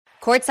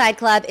Courtside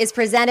Club is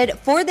presented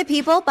for the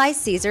people by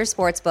Caesars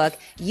Sportsbook.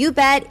 You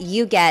bet,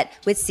 you get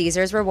with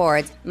Caesars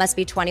Rewards. Must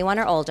be 21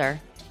 or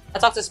older. I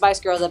talked to Spice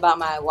Girls about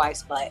my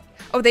wife's butt.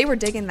 Oh, they were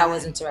digging that. I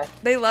was interested.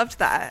 They loved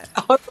that.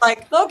 I was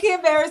like, low-key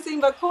embarrassing,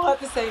 but cool at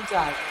the same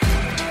time.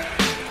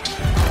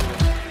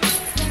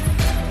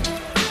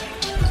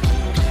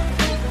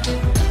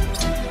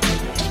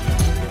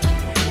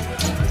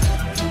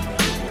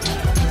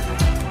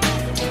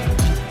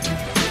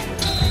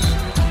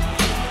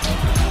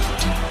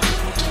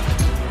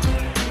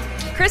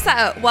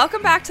 Crissa,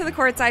 welcome back to the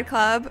Courtside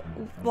Club.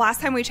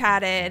 Last time we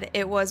chatted,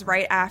 it was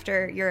right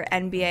after your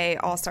NBA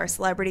All-Star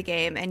Celebrity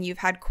Game, and you've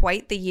had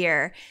quite the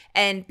year.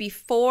 And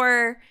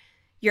before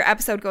your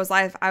episode goes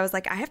live, I was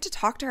like, I have to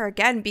talk to her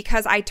again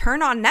because I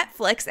turn on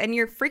Netflix and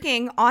you're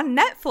freaking on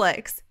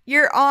Netflix.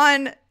 You're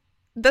on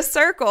The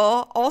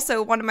Circle,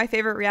 also one of my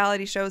favorite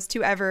reality shows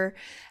to ever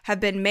have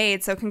been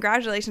made. So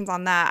congratulations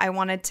on that. I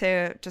wanted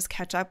to just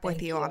catch up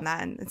with you on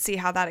that and see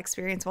how that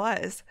experience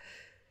was.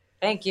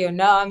 Thank you.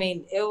 No, I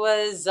mean, it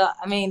was,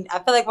 I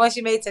feel like once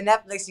you made it to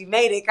Netflix, you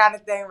made it kind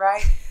of thing,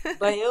 right?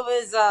 But it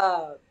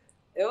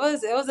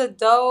was a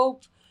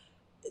dope,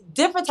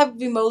 different type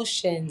of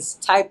emotions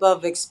type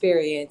of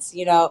experience.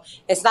 You know,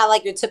 it's not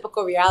like your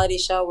typical reality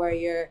show where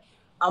you're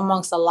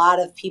amongst a lot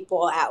of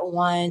people at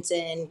once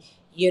and,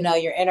 you know,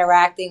 you're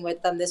interacting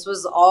with them. This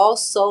was all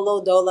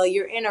solo dolo.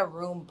 You're in a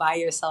room by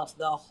yourself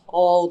the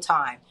whole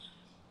time.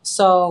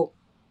 So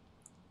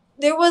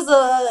there was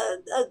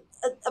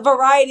a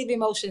variety of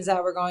emotions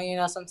that were going, you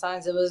know,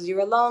 sometimes it was you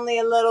were lonely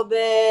a little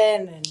bit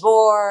and then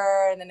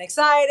bored and then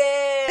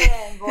excited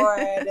and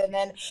bored and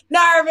then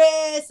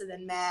nervous and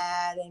then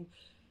mad. And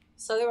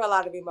so there were a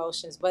lot of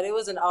emotions, but it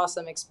was an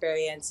awesome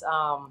experience.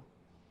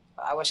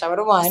 I wish I would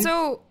have won.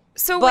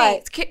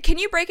 Wait, can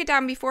you break it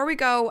down before we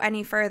go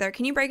any further?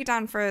 Can you break it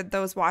down for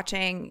those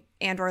watching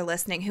and or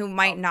listening who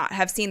might not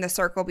have seen The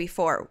Circle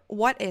before?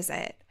 What is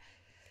it?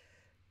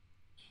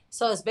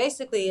 So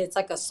it's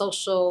like a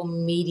social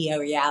media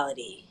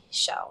reality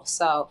show.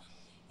 So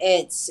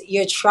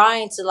you're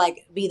trying to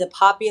like be the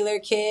popular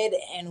kid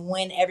and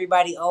win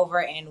everybody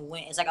over and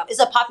win. It's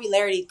a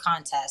popularity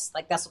contest.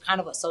 Like that's kind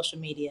of what social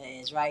media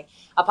is, right?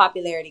 A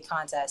popularity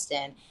contest.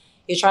 And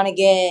you're trying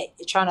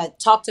to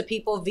talk to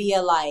people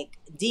via like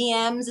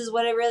DMs is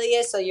what it really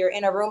is. So you're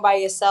in a room by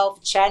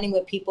yourself, chatting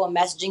with people and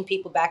messaging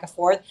people back and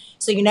forth.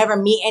 So you never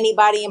meet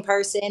anybody in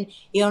person.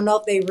 You don't know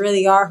if they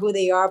really are who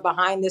they are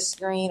behind the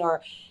screen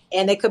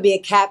and it could be a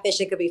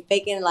catfish. It could be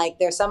faking like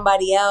they're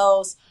somebody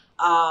else.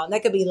 They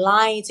could be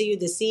lying to you,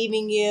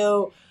 deceiving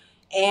you.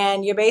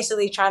 And you're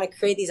basically trying to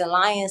create these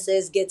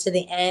alliances, get to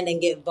the end and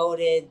get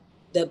voted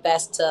the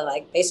best to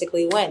like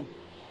basically win.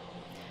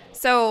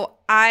 So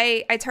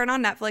I turn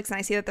on Netflix and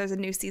I see that there's a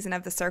new season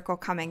of The Circle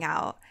coming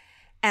out.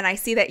 And I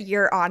see that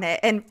you're on it.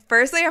 And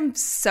firstly, I'm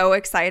so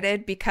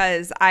excited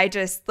because I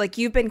just, like,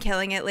 you've been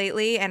killing it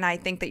lately. And I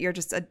think that you're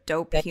just a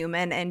dope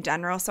human in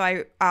general. So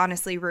I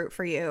honestly root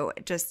for you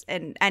just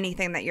in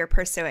anything that you're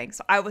pursuing.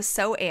 So I was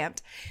so amped.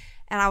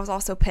 And I was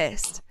also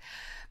pissed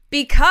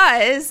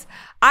because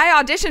I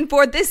auditioned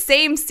for this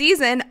same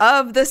season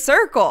of The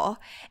Circle.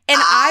 And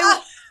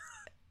I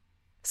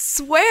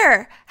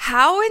swear,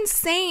 how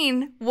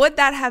insane would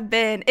that have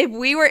been if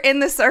we were in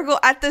The Circle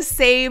at the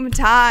same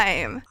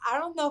time? I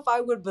don't know if I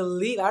would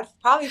believe. I'd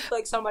probably feel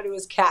like somebody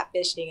was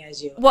catfishing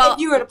as you. Well, if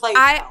you were to play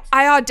yourself.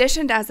 I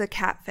auditioned as a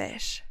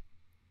catfish.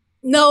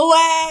 No way.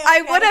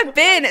 I would have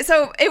been.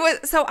 So it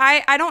was. So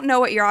I don't know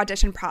what your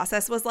audition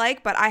process was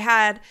like, but I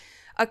had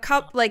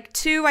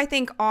two, I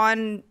think,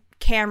 on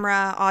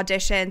camera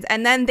auditions,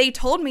 and then they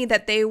told me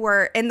that they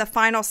were in the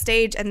final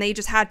stage and they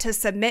just had to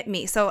submit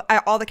me. So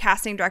all the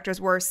casting directors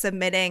were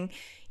submitting,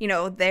 you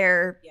know,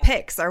 their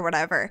picks or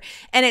whatever.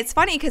 And it's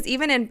funny because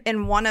even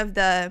in one of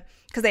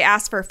because they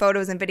asked for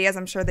photos and videos,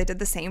 I'm sure they did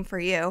the same for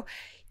you.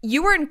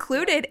 You were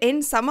included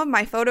in some of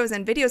my photos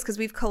and videos because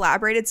we've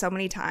collaborated so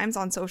many times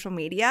on social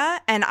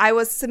media. And I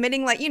was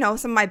submitting, like, you know,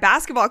 some of my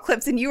basketball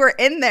clips and you were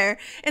in there.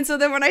 And so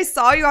then when I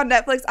saw you on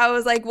Netflix, I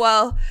was like,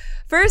 well,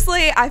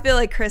 firstly, I feel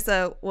like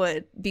Crissa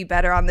would be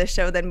better on this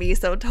show than me,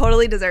 so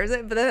totally deserves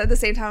it. But then at the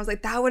same time, I was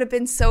like, that would have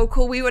been so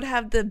cool. We would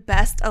have the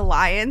best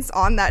alliance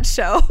on that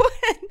show.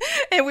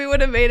 And we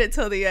would have made it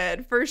till the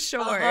end, for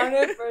sure.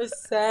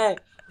 100%.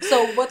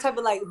 So what type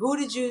of, like, who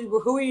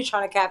were you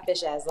trying to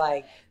catfish as,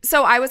 like?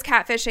 So I was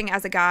catfishing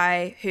as a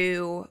guy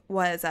who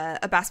was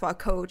a basketball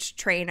coach,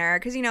 trainer,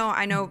 because, you know,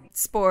 I know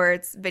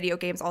sports, video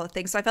games, all the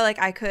things. So I felt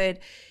like I could,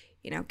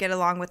 you know, get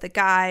along with the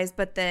guys,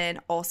 but then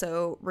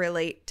also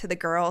relate to the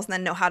girls and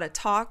then know how to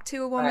talk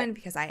to a woman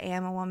because I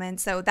am a woman.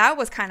 So that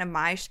was kind of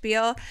my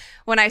spiel.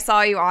 When I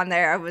saw you on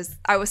there,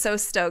 I was so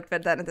stoked,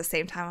 but then at the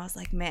same time, I was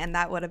like, man,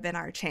 that would have been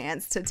our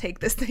chance to take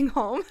this thing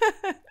home.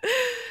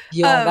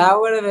 Yeah, that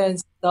would have been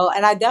so,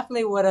 and I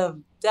definitely would have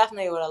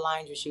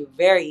aligned with you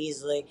very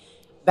easily.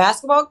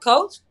 Basketball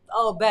coach?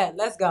 Oh, bet.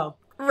 Let's go.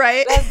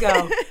 Right. Let's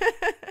go.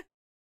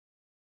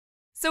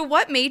 So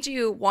what made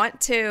you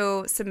want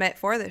to submit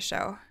for this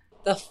show?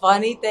 The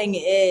funny thing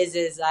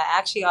is I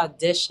actually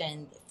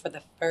auditioned for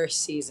the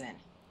first season.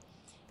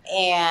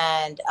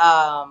 And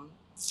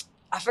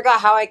I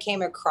forgot how I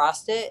came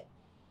across it.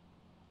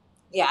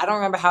 Yeah, I don't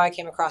remember how I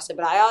came across it,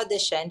 but I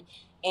auditioned,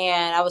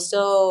 and I was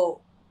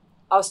still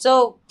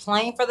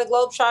playing for the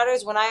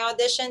Globetrotters when I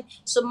auditioned.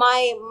 So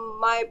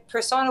my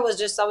persona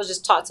was I was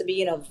just taught to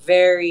be,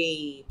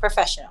 very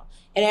professional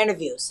in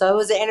interviews. So it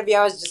was an interview.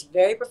 I was just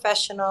very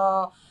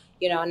professional,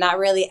 not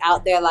really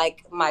out there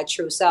like my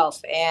true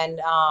self, and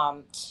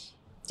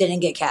didn't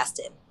get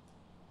casted.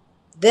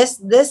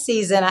 This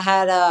season, I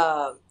had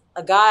a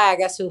guy, I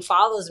guess, who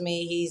follows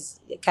me. He's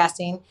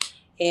casting,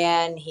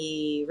 and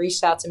he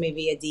reached out to me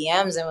via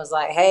DMs and was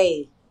like,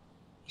 "Hey,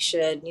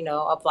 should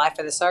apply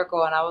for the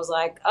circle." And I was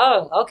like,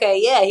 oh,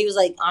 okay, yeah. He was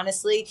like,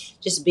 honestly,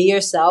 just be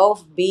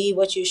yourself, be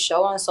what you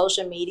show on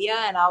social media.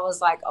 And I was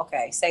like,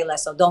 okay, say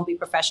less. So don't be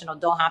professional,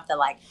 don't have to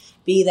like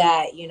be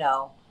that,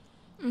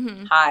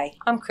 hi,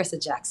 I'm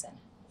Crissa Jackson,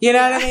 what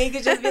I mean? You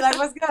could just be like,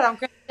 what's good, I'm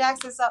Crissa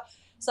Jackson.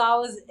 So I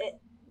was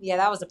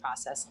that was the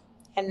process,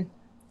 and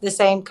the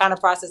same kind of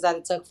process that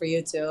it took for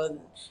you too,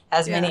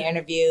 as many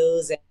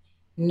interviews and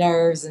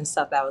nerves and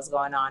stuff that was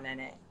going on in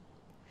it.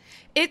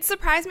 It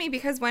surprised me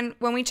because when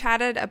we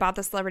chatted about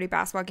the celebrity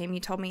basketball game, you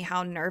told me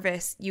how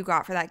nervous you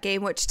got for that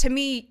game, which to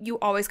me, you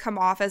always come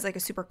off as like a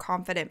super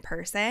confident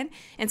person.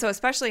 And so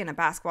especially in a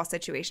basketball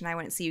situation, I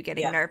wouldn't see you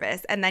getting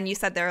nervous. And then you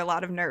said there are a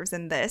lot of nerves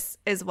in this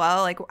as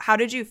well. Like, how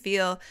did you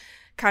feel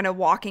kind of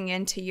walking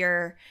into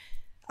your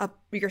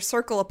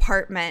circle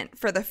apartment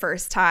for the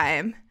first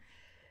time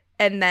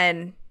and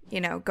then,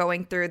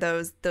 going through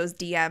those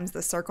DMs,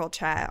 the circle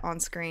chat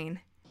on screen?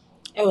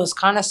 It was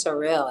kind of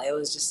surreal. It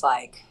was just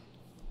like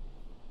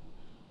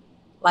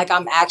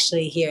I'm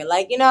actually here.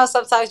 Like,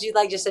 sometimes you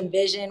like just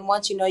envision,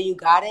 once you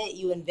got it,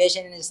 you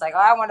envision, and it's like, oh,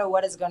 I wonder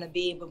what it's going to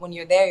be. But when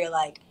you're there, you're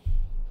like,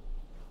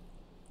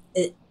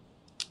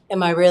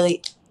 am I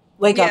really,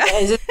 wake up,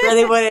 is this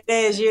really what it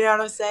is? You know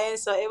what I'm saying?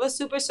 So it was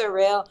super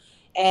surreal.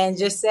 And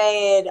just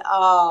saying,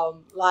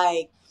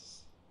 like,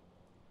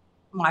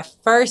 my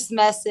first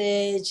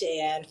message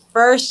and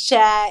first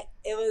chat,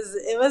 it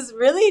was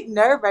really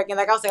nerve-wracking.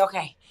 Like, I was like,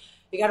 okay,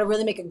 you got to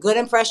really make a good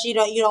impression.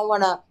 You don't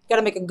want to, got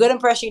to make a good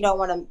impression. You don't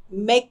want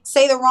to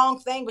say the wrong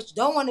thing, but you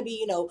don't want to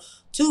be,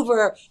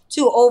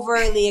 too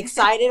overly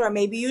excited, or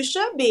maybe you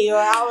should be. Or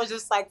I was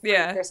just like,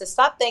 so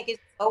stop thinking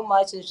so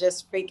much, and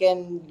just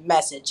freaking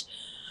message.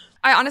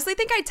 I honestly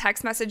think I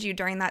text messaged you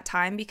during that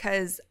time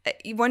because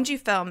when did you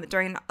film?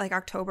 During like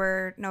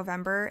October,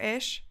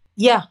 November-ish?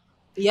 Yeah.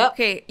 Yep.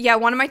 Okay. Yeah.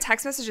 One of my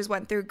text messages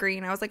went through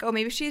green. I was like, oh,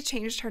 maybe she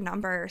changed her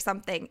number or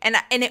something. And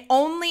it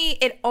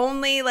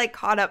only like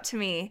caught up to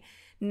me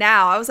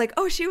now. I was like,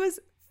 oh, she was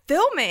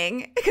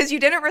filming, because you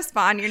didn't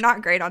respond. You're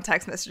not great on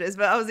text messages,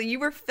 but I was like, you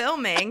were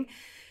filming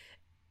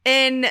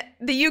in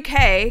the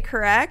UK,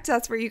 correct?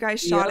 That's where you guys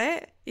shot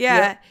it? Yeah.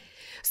 Yep.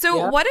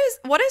 So what is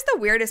the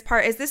weirdest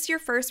part? Is this your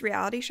first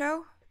reality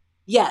show?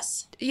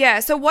 Yes. Yeah.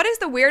 So what is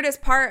the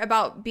weirdest part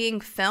about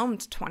being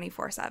filmed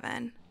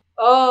 24/7?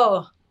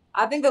 Oh,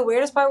 I think the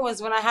weirdest part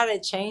was when I had to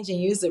change and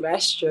use the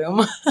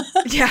restroom.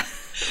 Yeah.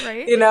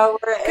 Right.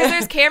 Because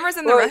there's cameras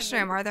in the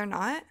restroom, are there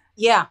not?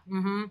 Yeah.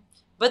 Mm-hmm.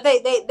 But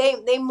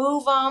they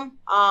move them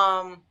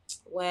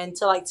when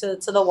to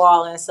the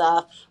wall and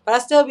stuff. But I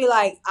still be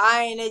like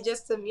eyeing it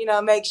just to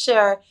make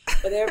sure.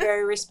 But they're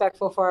very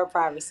respectful for our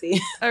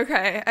privacy.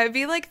 Okay, I'd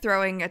be like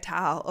throwing a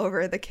towel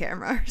over the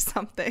camera or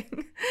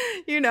something,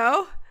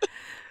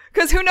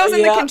 because who knows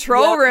in the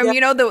control room?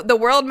 The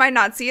world might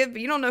not see it,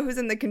 but you don't know who's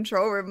in the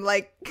control room,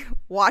 like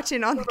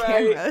watching on the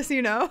cameras.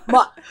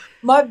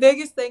 My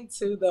biggest thing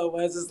too, though,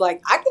 is like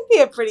I can be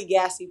a pretty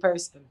gassy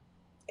person.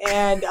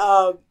 And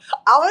I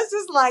was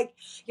just like,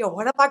 yo,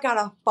 what if I got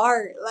a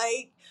fart?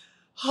 Like,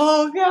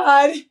 oh,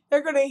 God,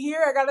 they're going to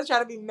hear. I got to try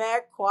to be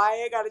mad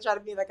quiet. Got to try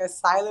to be like a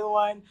silent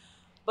one.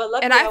 But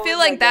luckily, and I feel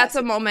like that's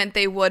a moment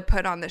they would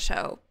put on the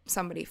show,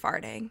 somebody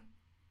farting.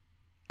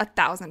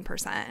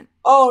 1,000%.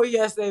 Oh,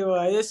 yes, they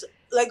would. It's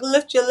like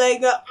lift your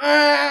leg up.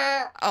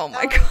 Oh,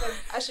 my God.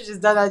 I should just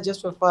done that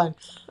just for fun.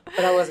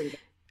 But I wasn't.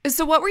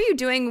 So what were you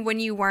doing when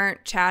you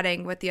weren't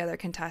chatting with the other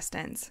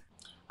contestants?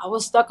 I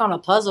was stuck on a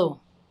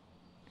puzzle.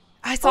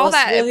 I saw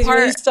that really, part.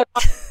 really stuck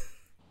on-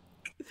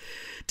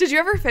 Did you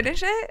ever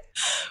finish it?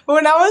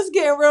 When I was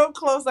getting real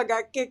close, I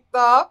got kicked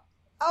off.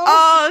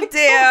 Oh,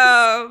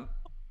 damn.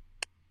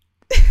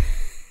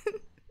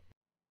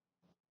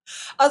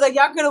 I was like,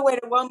 y'all could have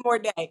waited one more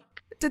day.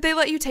 Did they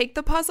let you take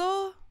the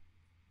puzzle?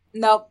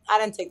 Nope, I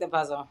didn't take the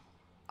puzzle.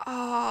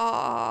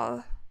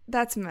 Oh,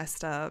 that's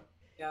messed up.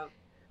 Yep.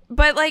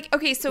 But like,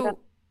 okay, so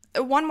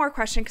one more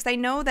question, because I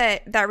know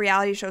that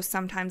reality shows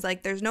sometimes,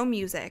 like, there's no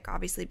music,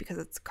 obviously, because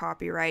it's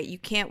copyright. You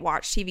can't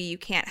watch TV. You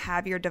can't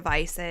have your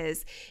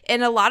devices.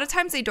 And a lot of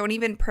times they don't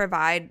even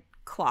provide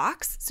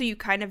clocks, so you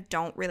kind of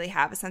don't really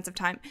have a sense of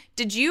time.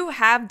 Did you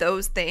have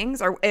those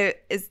things, or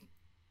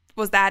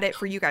was that it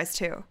for you guys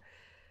too?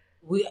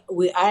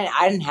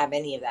 I didn't have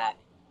any of that.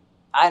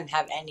 I didn't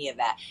have any of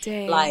that.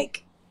 Dang.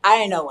 Like, I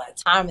didn't know what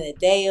time of the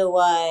day it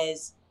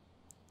was.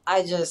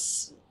 I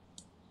just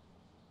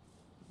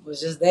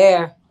was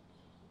there.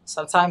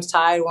 Sometimes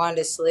tired, wanted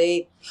to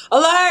sleep.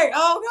 Alert!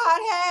 Oh,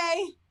 God,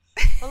 hey!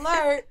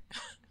 alert.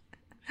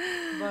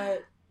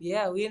 But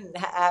yeah,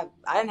 I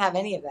didn't have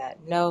any of that.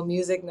 No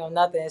music, no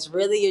nothing. It's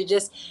really, you're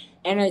just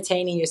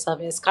entertaining yourself.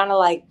 And it's kind of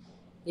like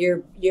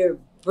you're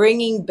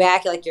bringing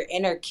back like your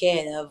inner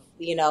kid of,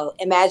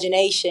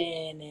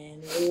 imagination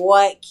and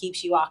what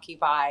keeps you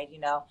occupied,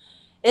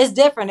 It's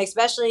different,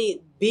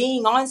 especially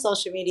being on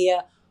social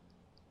media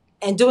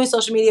and doing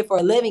social media for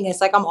a living.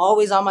 It's like I'm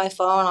always on my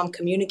phone. I'm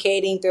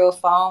communicating through a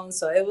phone.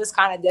 So it was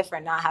kind of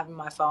different not having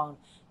my phone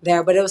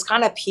there, but it was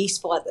kind of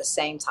peaceful at the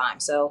same time.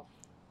 So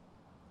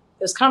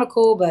it was kind of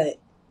cool, but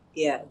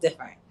yeah,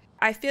 different.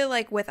 I feel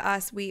like with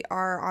us, we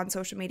are on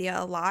social media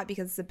a lot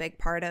because it's a big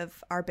part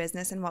of our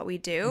business and what we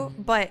do.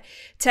 Mm-hmm. But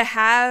to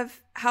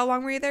have, how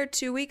long were you there?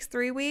 2 weeks,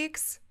 3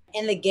 weeks?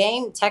 In the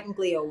game,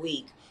 technically a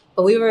week.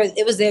 But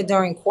it was there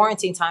during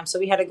quarantine time. So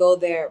we had to go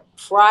there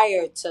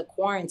prior to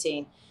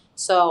quarantine.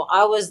 So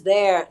I was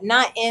there,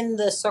 not in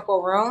the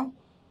circle room,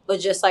 but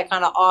just like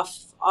kind of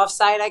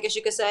off-site, I guess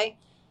you could say.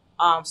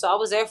 So I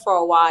was there for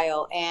a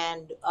while,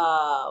 and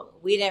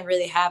we didn't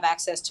really have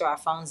access to our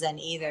phones then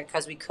either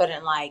because we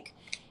couldn't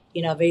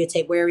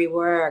videotape where we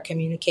were or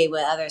communicate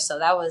with others. So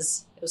it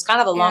was kind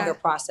of a longer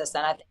process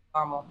than I think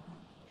normal.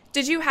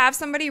 Did you have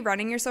somebody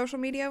running your social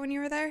media when you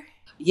were there?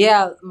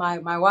 Yeah,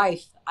 my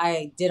wife.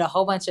 I did a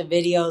whole bunch of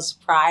videos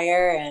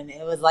prior, and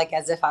it was like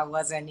as if I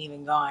wasn't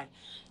even gone.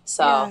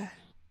 So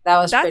that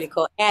was pretty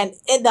cool. And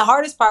the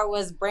hardest part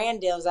was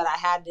brand deals that I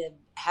had to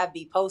have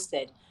be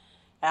posted.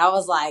 And I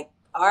was like,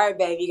 all right,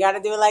 babe, you got to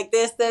do it like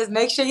this.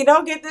 Make sure you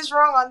don't get this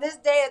wrong on this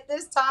day at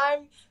this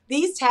time.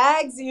 These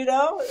tags, It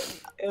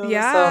was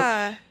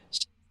so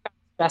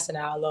stressing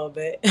out a little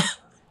bit.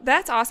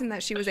 That's awesome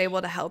that she was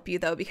able to help you,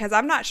 though, because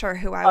I'm not sure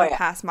who I would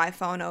pass my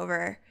phone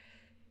over.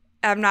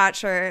 I'm not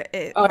sure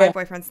my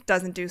boyfriend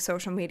doesn't do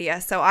social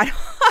media, so I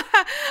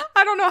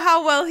don't know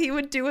how well he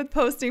would do with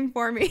posting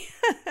for me.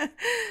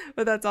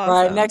 But that's awesome.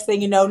 Right. Next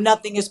thing you know,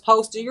 nothing is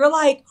posted. You're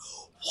like,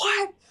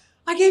 what?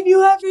 I gave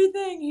you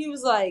everything. He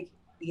was like,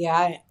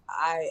 yeah,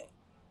 I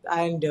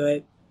didn't do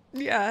it.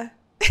 Yeah.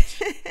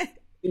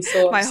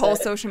 So my whole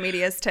social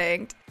media is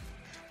tanked.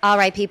 All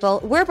right,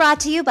 people, we're brought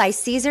to you by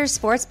Caesars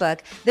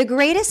Sportsbook, the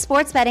greatest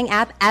sports betting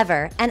app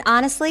ever, and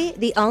honestly,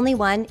 the only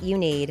one you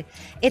need.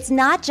 It's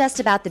not just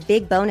about the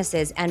big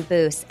bonuses and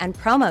boosts and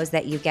promos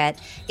that you get.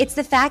 It's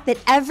the fact that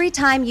every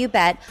time you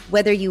bet,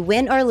 whether you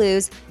win or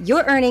lose,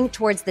 you're earning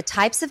towards the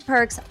types of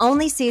perks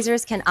only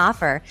Caesars can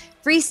offer.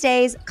 Free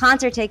stays,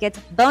 concert tickets,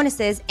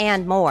 bonuses,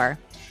 and more.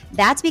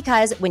 That's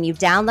because when you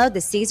download the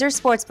Caesars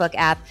Sportsbook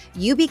app,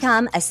 you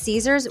become a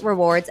Caesars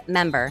Rewards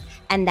member,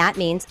 and that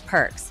means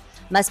perks.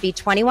 Must be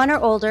 21 or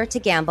older to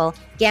gamble.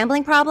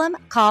 Gambling problem?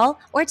 Call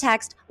or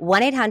text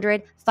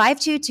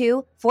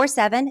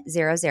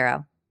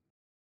 1-800-522-4700.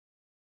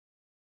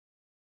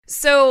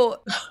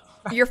 So,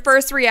 your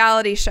first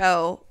reality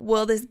show,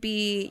 will this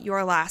be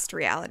your last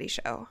reality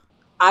show?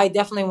 I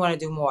definitely want to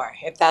do more,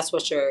 if that's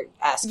what you're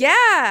asking.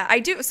 Yeah, I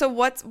do. So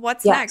what's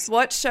next?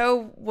 What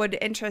show would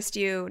interest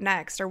you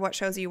next, or what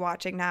shows are you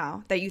watching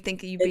now that you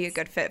think you'd be a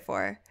good fit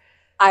for?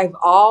 I've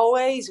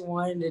always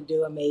wanted to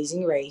do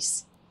Amazing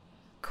Race.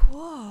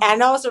 Cool. And I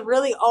know it's a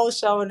really old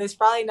show, and it's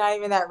probably not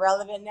even that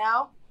relevant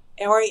now.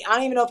 Or I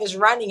don't even know if it's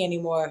running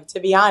anymore,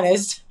 to be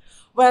honest.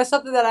 But it's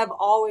something that I've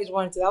always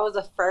wanted to. That was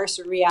the first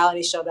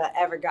reality show that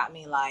ever got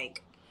me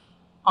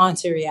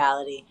onto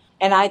reality.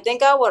 And I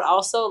think I would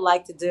also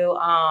like to do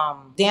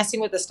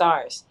Dancing with the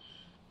Stars.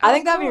 I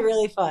think that'd be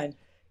really fun.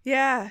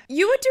 Yeah.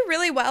 You would do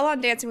really well on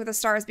Dancing with the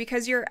Stars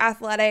because you're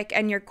athletic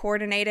and you're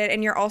coordinated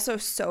and you're also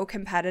so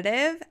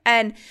competitive.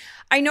 And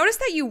I noticed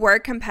that you were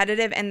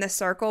competitive in the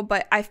circle,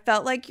 but I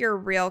felt like your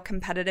real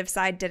competitive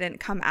side didn't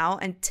come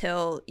out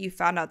until you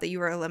found out that you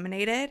were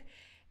eliminated.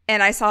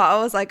 And I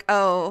was like,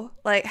 oh,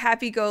 like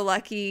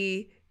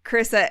happy-go-lucky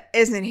Crissa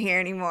isn't here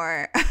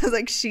anymore. I was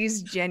like,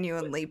 she's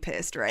genuinely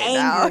pissed right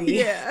now.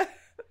 Yeah.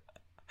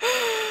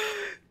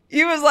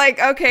 You was like,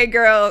 okay,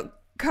 girl,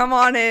 come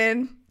on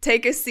in.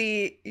 Take a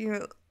seat.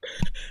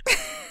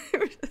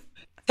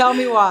 Tell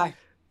me why.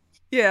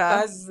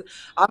 Yeah.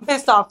 I'm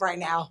pissed off right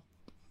now.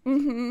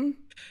 Mm-hmm.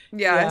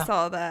 Yeah, I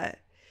saw that.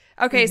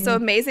 Okay, so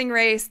Amazing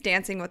Race,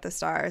 Dancing with the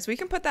Stars. We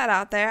can put that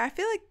out there. I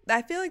feel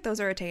like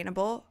those are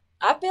attainable.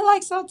 I feel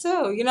like so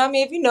too. You know what I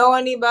mean? If you know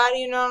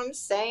anybody, you know what I'm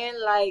saying?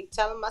 Like,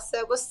 tell them I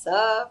said what's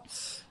up.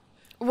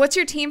 What's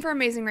your team for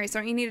Amazing Race?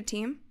 Don't you need a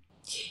team?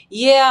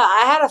 Yeah,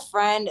 I had a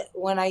friend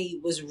when I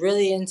was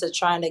really into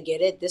trying to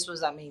get it. This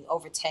was,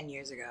 over 10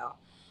 years ago.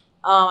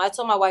 I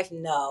told my wife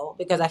no,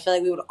 because I feel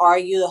like we would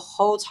argue the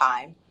whole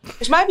time,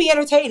 which might be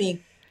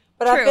entertaining.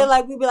 But true. I feel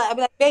like I'd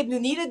be like, babe, you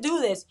need to do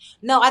this.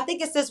 No, I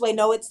think it's this way.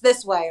 No, it's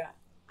this way.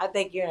 I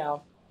think,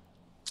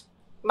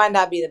 might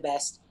not be the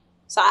best.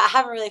 So I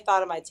haven't really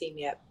thought of my team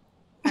yet.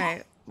 All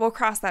right. We'll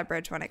cross that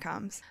bridge when it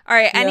comes. All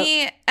right.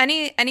 Yep.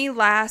 Any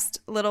last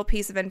little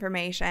piece of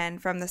information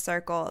from the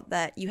circle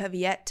that you have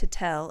yet to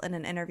tell in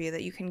an interview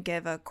that you can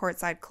give a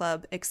Courtside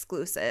Club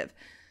exclusive?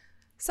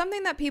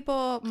 Something that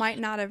people might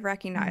not have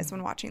recognized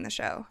when watching the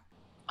show.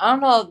 I don't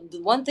know.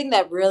 The one thing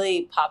that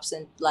really pops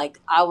in, like,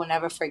 I will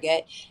never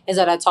forget, is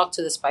that I talked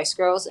to the Spice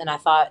Girls and I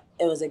thought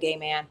it was a gay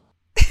man.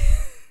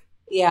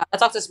 Yeah, I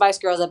talked to Spice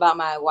Girls about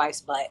my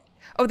wife's butt.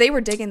 Oh, they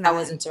were digging that. I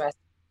was interested.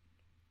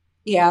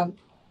 Yeah.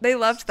 They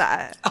loved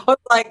that. I was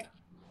like,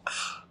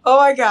 oh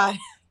my God.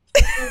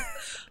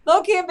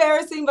 Low-key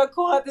embarrassing, but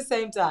cool at the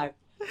same time.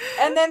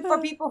 And then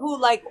for people who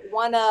like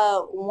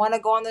wanna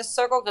go on this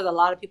circle, because a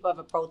lot of people have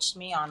approached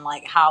me on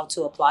like how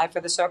to apply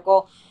for the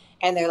circle,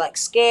 and they're like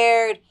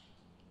scared,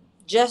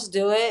 just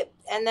do it.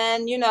 And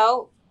then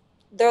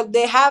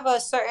they have a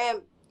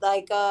certain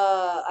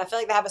I feel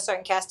like they have a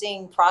certain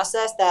casting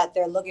process that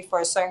they're looking for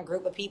a certain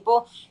group of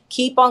people.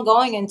 Keep on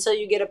going until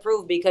you get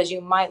approved, because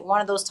you might one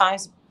of those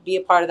times be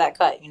a part of that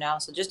cut.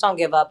 So just don't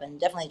give up and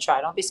definitely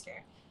try. Don't be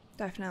scared.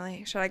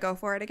 Definitely. Should I go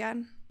for it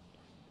again?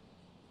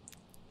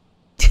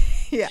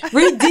 Yeah.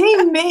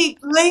 Redeem me,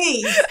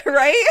 please.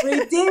 Right?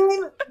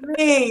 Redeem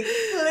me,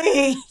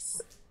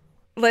 please.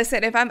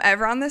 Listen, if I'm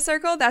ever on the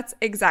circle, that's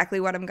exactly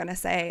what I'm going to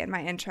say in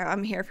my intro.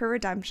 I'm here for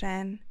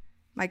redemption.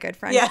 My good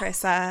friend,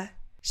 Crissa.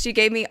 She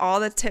gave me all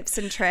the tips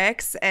and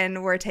tricks,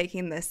 and we're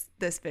taking this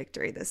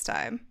victory this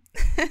time.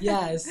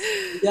 Yes.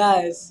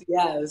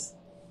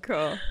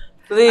 Cool.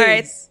 Please. All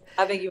right.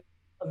 I think you're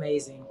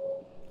amazing.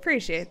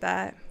 Appreciate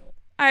that.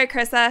 All right,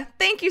 Crissa,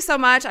 thank you so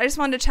much. I just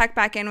wanted to check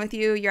back in with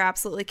you. You're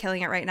absolutely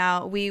killing it right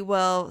now. We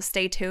will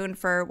stay tuned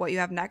for what you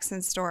have next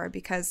in store,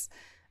 because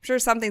I'm sure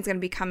something's going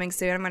to be coming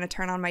soon. I'm going to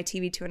turn on my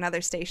TV to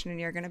another station and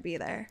you're going to be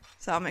there.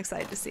 So I'm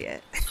excited to see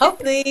it.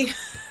 Hopefully.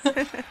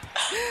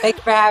 Thank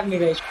you for having me,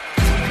 Rachel.